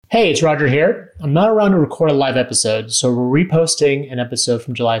Hey, it's Roger here. I'm not around to record a live episode, so we're reposting an episode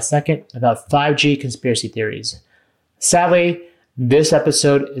from July 2nd about 5G conspiracy theories. Sadly, this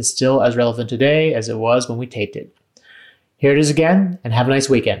episode is still as relevant today as it was when we taped it. Here it is again, and have a nice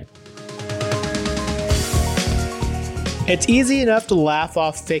weekend. It's easy enough to laugh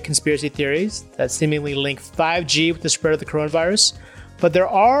off fake conspiracy theories that seemingly link 5G with the spread of the coronavirus, but there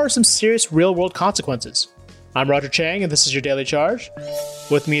are some serious real-world consequences. I'm Roger Chang, and this is your Daily Charge.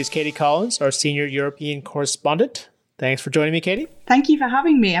 With me is Katie Collins, our senior European correspondent. Thanks for joining me, Katie. Thank you for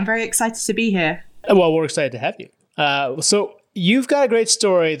having me. I'm very excited to be here. Well, we're excited to have you. So you've got a great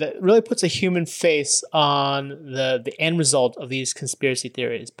story that really puts a human face on the end result of these conspiracy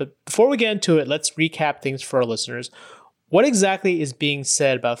theories. But before we get into it, let's recap things for our listeners. What exactly is being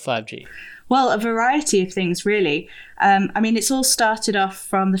said about 5G? Well, a variety of things, really. It's all started off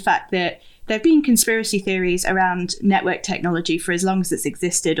from the fact that there have been conspiracy theories around network technology for as long as it's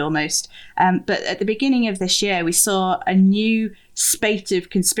existed almost. But at the beginning of this year, we saw a new spate of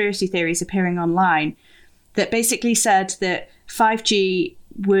conspiracy theories appearing online that basically said that 5G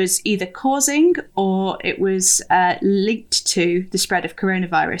was either causing or it was linked to the spread of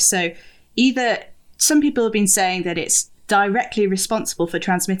coronavirus. So either some people have been saying that it's directly responsible for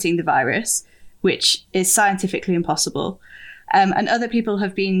transmitting the virus, which is scientifically impossible. And other people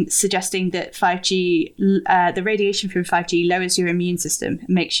have been suggesting that 5G, the radiation from 5G lowers your immune system and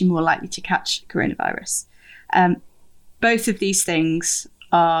makes you more likely to catch coronavirus. Both of these things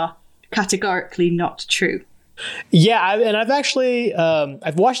are categorically not true. Yeah, I've actually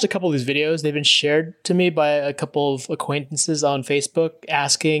I've watched a couple of these videos. They've been shared to me by a couple of acquaintances on Facebook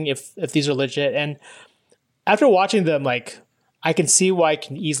asking if these are legit. And after watching them, I can see why I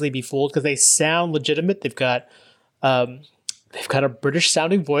can easily be fooled because they sound legitimate. They've got a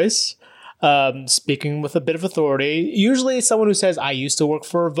British-sounding voice, speaking with a bit of authority. Usually someone who says, I used to work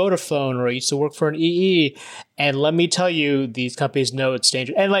for Vodafone or I used to work for an EE. And let me tell you, these companies know it's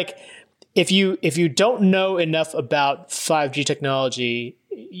dangerous. And if you don't know enough about 5G technology,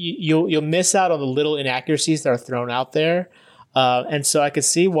 you'll miss out on the little inaccuracies that are thrown out there. And so I could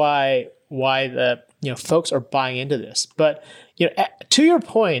see why the folks are buying into this. But to your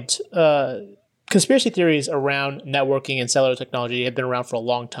point, conspiracy theories around networking and cellular technology have been around for a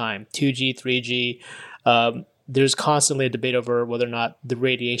long time. 2G, 3G. There's constantly a debate over whether or not the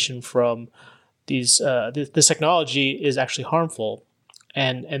radiation from this technology is actually harmful,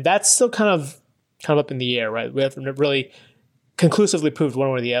 and that's still kind of up in the air, right? We haven't really conclusively proved one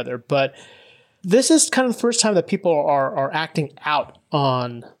way or the other. But this is kind of the first time that people are acting out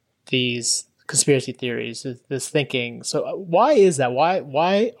on these conspiracy theories, this thinking. So why is that?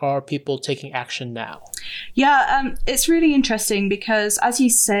 Why are people taking action now? Yeah, it's really interesting because, as you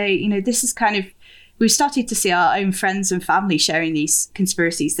say, this is we've started to see our own friends and family sharing these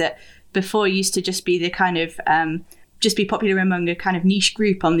conspiracies that before used to just be the just be popular among a kind of niche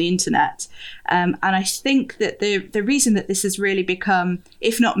group on the internet. And I think that the reason that this has really become,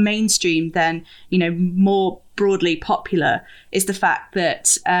 if not mainstream, then, more broadly popular is the fact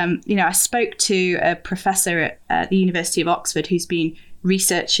that, I spoke to a professor at the University of Oxford who's been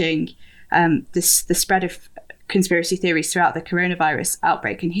researching the spread of conspiracy theories throughout the coronavirus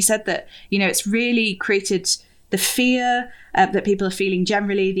outbreak. And he said that, it's really created the fear that people are feeling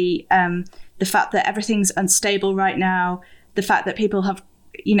generally, the fact that everything's unstable right now, the fact that people have,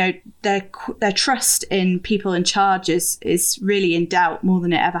 their trust in people in charge is really in doubt more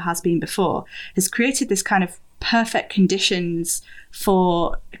than it ever has been before, has created this kind of perfect conditions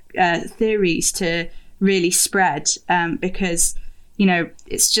for theories to really spread, because,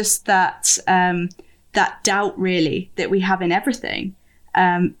 it's just that that doubt really that we have in everything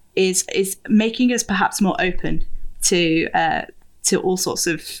is making us perhaps more open to all sorts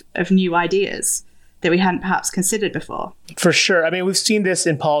of new ideas that we hadn't perhaps considered before. For sure. We've seen this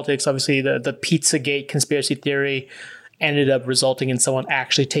in politics. Obviously, the Pizzagate conspiracy theory ended up resulting in someone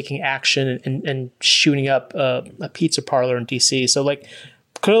actually taking action and shooting up a pizza parlor in DC. So,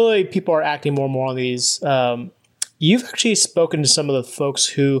 clearly people are acting more and more on these. You've actually spoken to some of the folks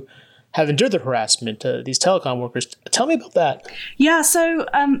who have endured the harassment, these telecom workers. Tell me about that. Yeah, so,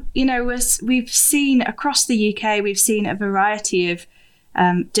 we've seen across the UK, we've seen a variety of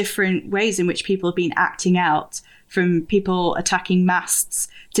different ways in which people have been acting out, from people attacking masts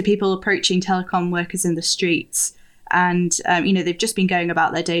to people approaching telecom workers in the streets. And, they've just been going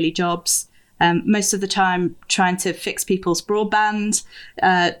about their daily jobs, most of the time trying to fix people's broadband,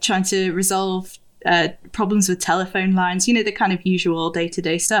 trying to resolve problems with telephone lines, the kind of usual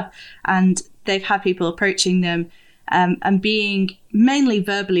day-to-day stuff. And they've had people approaching them and being mainly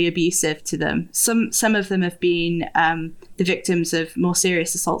verbally abusive to them. Some of them have been the victims of more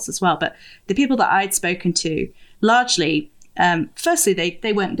serious assaults as well. But the people that I'd spoken to, largely, firstly, they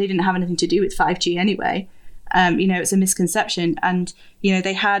didn't have anything to do with 5G anyway. It's a misconception. And,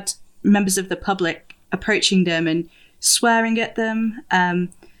 they had members of the public approaching them and swearing at them,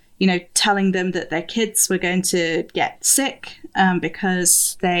 telling them that their kids were going to get sick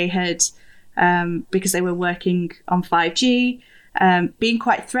because they were working on 5G, being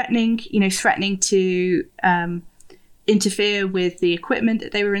quite threatening, threatening to interfere with the equipment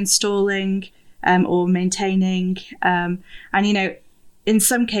that they were installing or maintaining. And, in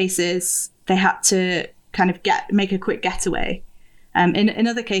some cases, they had to kind of make a quick getaway. In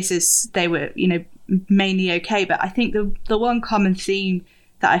other cases, they were, mainly okay. But I think the one common theme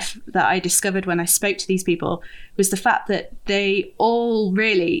that I discovered when I spoke to these people was the fact that they all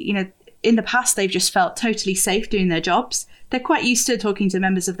really, in the past, they've just felt totally safe doing their jobs. They're quite used to talking to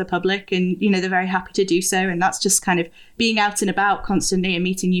members of the public and, they're very happy to do so. And that's just kind of being out and about constantly and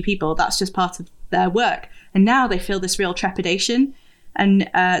meeting new people. That's just part of their work. And now they feel this real trepidation and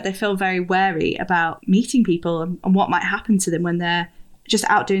they feel very wary about meeting people and what might happen to them when they're just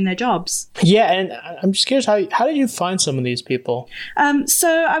out doing their jobs. Yeah, and I'm just curious, how did you find some of these people?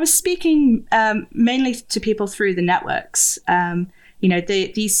 So I was speaking mainly to people through the networks. The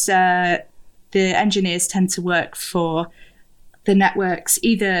engineers tend to work for the networks.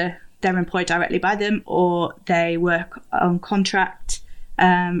 Either they're employed directly by them or they work on contract.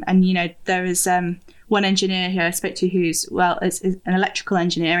 And there is one engineer who I spoke to who's is an electrical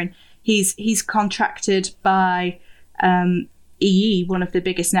engineer, and he's contracted by EE, one of the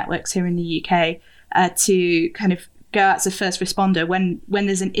biggest networks here in the UK, to kind of go out as a first responder when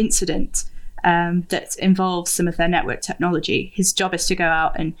there's an incident that involves some of their network technology. His job is to go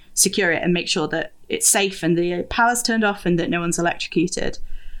out and secure it and make sure that it's safe and the power's turned off and that no one's electrocuted.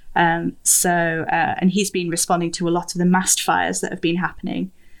 And he's been responding to a lot of the mast fires that have been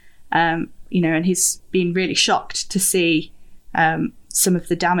happening. And he's been really shocked to see some of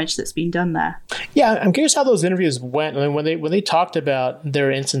the damage that's been done there. Yeah, I'm curious how those interviews went. I mean, when they talked about their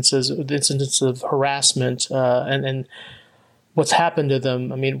instances of harassment and what's happened to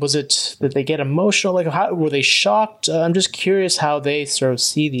them. I mean, was it that they get emotional? Like, how were they shocked? I'm just curious how they sort of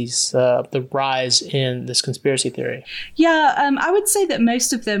see these the rise in this conspiracy theory. Yeah, I would say that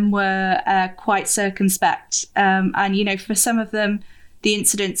most of them were quite circumspect, and for some of them, the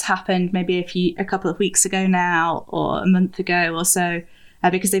incidents happened maybe a couple of weeks ago now, or a month ago or so,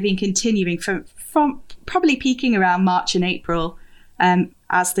 because they've been continuing from probably peaking around March and April,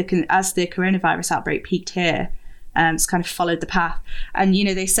 as the coronavirus outbreak peaked here. It's kind of followed the path, and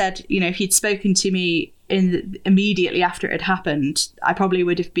they said, if you'd spoken to me immediately after it had happened, I probably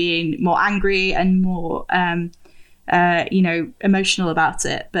would have been more angry and more emotional about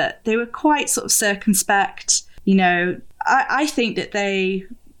it. But they were quite sort of circumspect. I think that they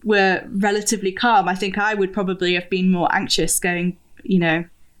were relatively calm. I think I would probably have been more anxious going,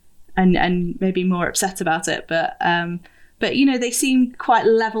 and maybe more upset about it. But they seem quite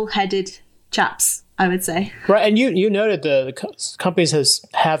level-headed chaps, I would say. Right, and you noted the companies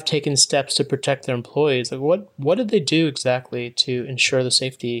have taken steps to protect their employees. Like, what did they do exactly to ensure the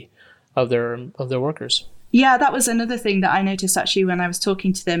safety of their workers? Yeah, that was another thing that I noticed actually when I was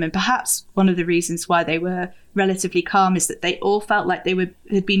talking to them, and perhaps one of the reasons why they were relatively calm is that they all felt like they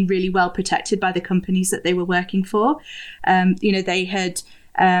had been really well protected by the companies that they were working for. They had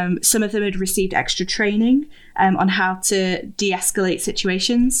some of them had received extra training on how to de-escalate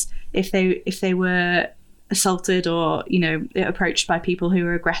situations if they were assaulted or approached by people who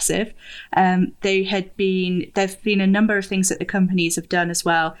were aggressive. There've been a number of things that the companies have done as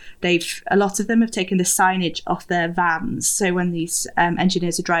well. A lot of them have taken the signage off their vans, so when these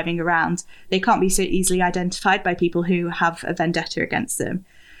engineers are driving around, they can't be so easily identified by people who have a vendetta against them.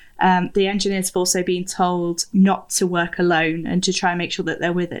 The engineers have also been told not to work alone and to try and make sure that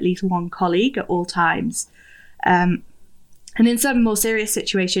they're with at least one colleague at all times. And in some more serious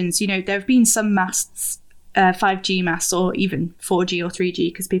situations, there have been some masts, 5G masts or even 4G or 3G,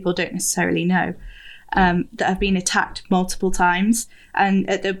 because people don't necessarily know, that have been attacked multiple times. And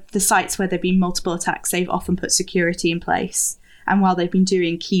at the sites where there have been multiple attacks, they've often put security in place. And while they've been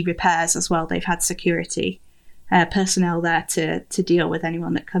doing key repairs as well, they've had security personnel there to deal with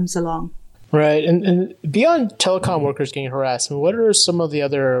anyone that comes along. Right. And beyond telecom workers getting harassed, what are some of the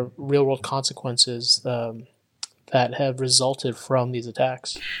other real-world consequences that have resulted from these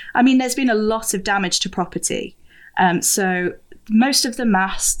attacks? I mean, there's been a lot of damage to property. So most of the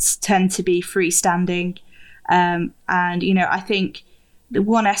masts tend to be freestanding. And, I think the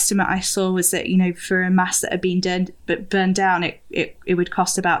one estimate I saw was that, for a mast that had been burned down, it would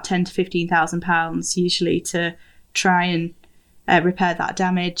cost about £10,000 to £15,000 usually to try and repair that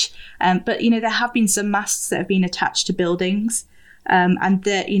damage. But there have been some masts that have been attached to buildings, and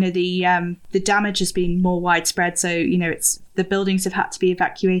the damage has been more widespread. So it's the buildings have had to be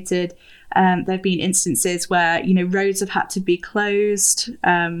evacuated. There have been instances where roads have had to be closed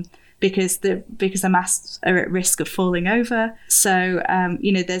because the masts are at risk of falling over. So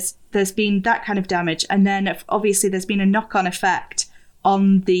there's been that kind of damage, and then obviously there's been a knock-on effect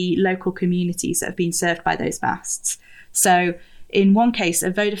on the local communities that have been served by those masts. So in one case,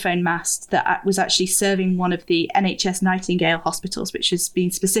 a Vodafone mast that was actually serving one of the NHS Nightingale hospitals, which has been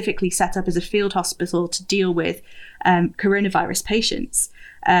specifically set up as a field hospital to deal with coronavirus patients.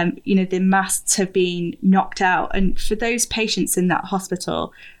 The masts have been knocked out. And for those patients in that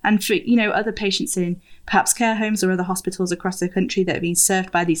hospital, and for, other patients in perhaps care homes or other hospitals across the country that have been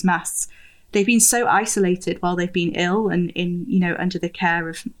served by these masts, they've been so isolated while they've been ill and under the care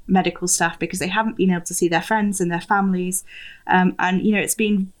of medical staff, because they haven't been able to see their friends and their families. It's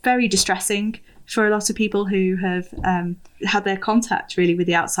been very distressing for a lot of people who have had their contact really with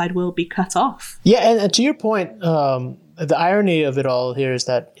the outside world be cut off. Yeah, and to your point, the irony of it all here is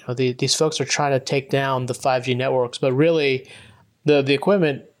that these folks are trying to take down the 5G networks, but really the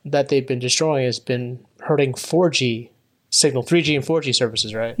equipment that they've been destroying has been hurting 4G signal, 3G and 4G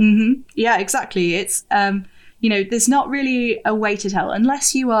services, right? Mm-hmm. Yeah, exactly. It's there's not really a way to tell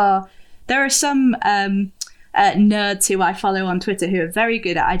unless you are. There are some nerds who I follow on Twitter who are very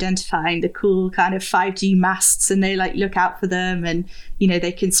good at identifying the cool kind of 5G masts, and they look out for them, and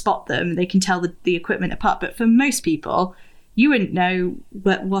they can spot them, they can tell the equipment apart. But for most people, you wouldn't know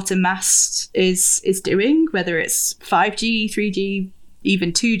what a mast is doing, whether it's 5G, 3G,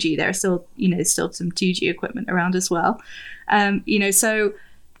 even 2G. There are still some 2G equipment around as well. So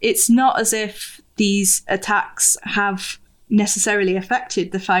it's not as if these attacks have necessarily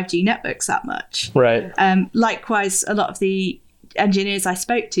affected the 5G networks that much. Right. Likewise, a lot of the engineers I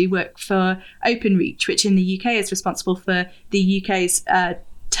spoke to work for Openreach, which in the UK is responsible for the UK's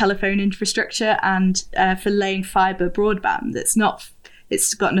telephone infrastructure and for laying fibre broadband.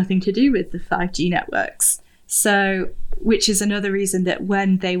 It's got nothing to do with the 5G networks. So, which is another reason that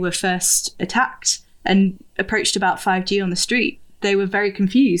when they were first attacked and approached about 5G on the street, they were very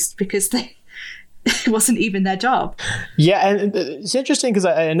confused because it wasn't even their job. Yeah, and it's interesting because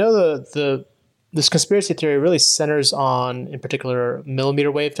I know this conspiracy theory really centers on, in particular, millimeter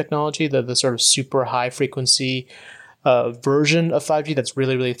wave technology, the sort of super high frequency version of 5G that's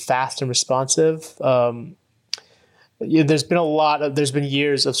really, really fast and responsive. There's been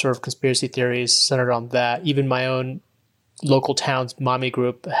years of sort of conspiracy theories centered on that. Even my own local town's mommy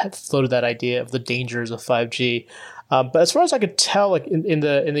group had floated that idea of the dangers of 5G. But as far as I could tell, like in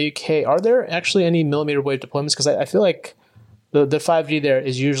the UK, are there actually any millimeter wave deployments? Because I feel like the 5G there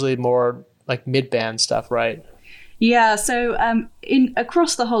is usually more like mid-band stuff, right? Yeah. So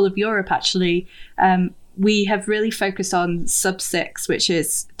across the whole of Europe, actually, we have really focused on sub-6, which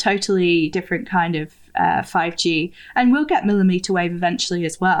is totally different kind of 5G, and we'll get millimeter wave eventually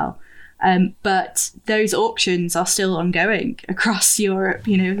as well. But those auctions are still ongoing across Europe.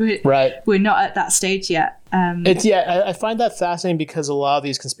 Right. We're not at that stage yet. I find that fascinating because a lot of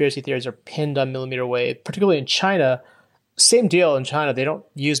these conspiracy theories are pinned on millimeter wave, particularly in China. Same deal in China. They don't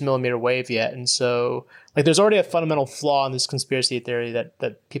use millimeter wave yet. And so there's already a fundamental flaw in this conspiracy theory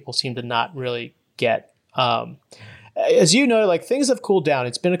that people seem to not really get. As you know, things have cooled down.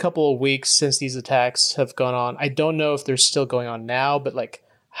 It's been a couple of weeks since these attacks have gone on. I don't know if they're still going on now, but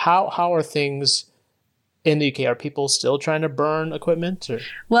how are things in the UK? Are people still trying to burn equipment? Or?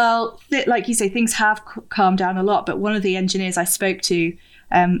 Well, like you say, things have calmed down a lot. But one of the engineers I spoke to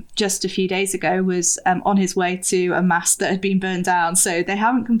just a few days ago was on his way to a mast that had been burned down. So they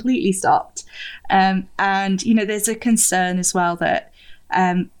haven't completely stopped. And, there's a concern as well that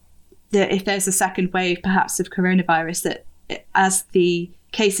if there's a second wave, perhaps of coronavirus, that as the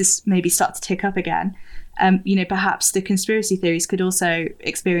cases maybe start to tick up again, perhaps the conspiracy theories could also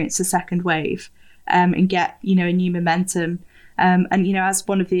experience a second wave and get, a new momentum. As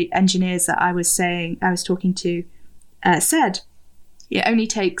one of the engineers that I was talking to said, it only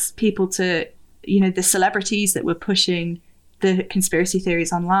takes people to, the celebrities that were pushing the conspiracy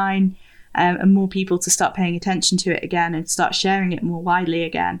theories online and more people to start paying attention to it again and start sharing it more widely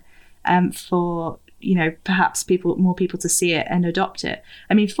again for perhaps more people to see it and adopt it.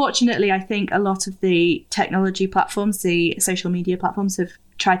 I mean, fortunately, I think a lot of the technology platforms, the social media platforms, have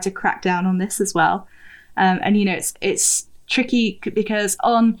tried to crack down on this as well. It's tricky because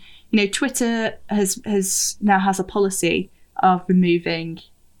on, Twitter has a policy of removing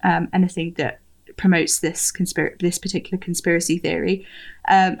anything that promotes this particular conspiracy theory.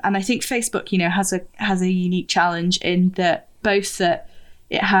 And I think Facebook, has a unique challenge in that both that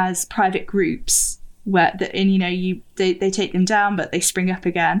it has private groups where they take them down, but they spring up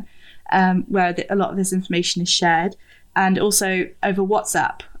again, where a lot of this information is shared, and also over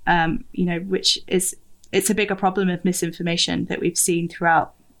WhatsApp, which it's a bigger problem of misinformation that we've seen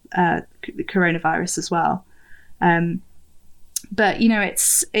throughout the coronavirus as well. But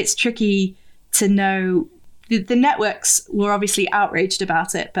it's tricky to know. The networks were obviously outraged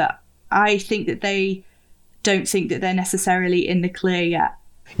about it, but I think that they don't think that they're necessarily in the clear yet.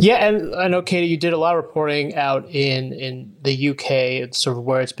 Yeah, and I know, Katie, you did a lot of reporting out in the UK, sort of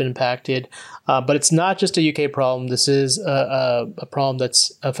where it's been impacted. But it's not just a UK problem. This is a problem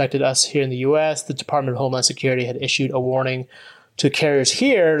that's affected us here in the US. The Department of Homeland Security had issued a warning to carriers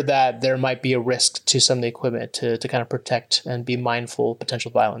here that there might be a risk to some of the equipment to kind of protect and be mindful of potential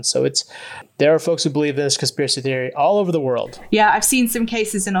violence. So there are folks who believe in this conspiracy theory all over the world. Yeah, I've seen some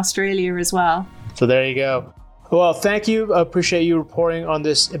cases in Australia as well. So there you go. Well, thank you. I appreciate you reporting on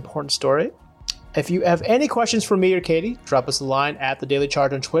this important story. If you have any questions for me or Katie, drop us a line at The Daily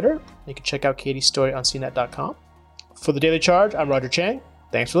Charge on Twitter. You can check out Katie's story on CNET.com. For The Daily Charge, I'm Roger Chang.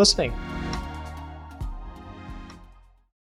 Thanks for listening.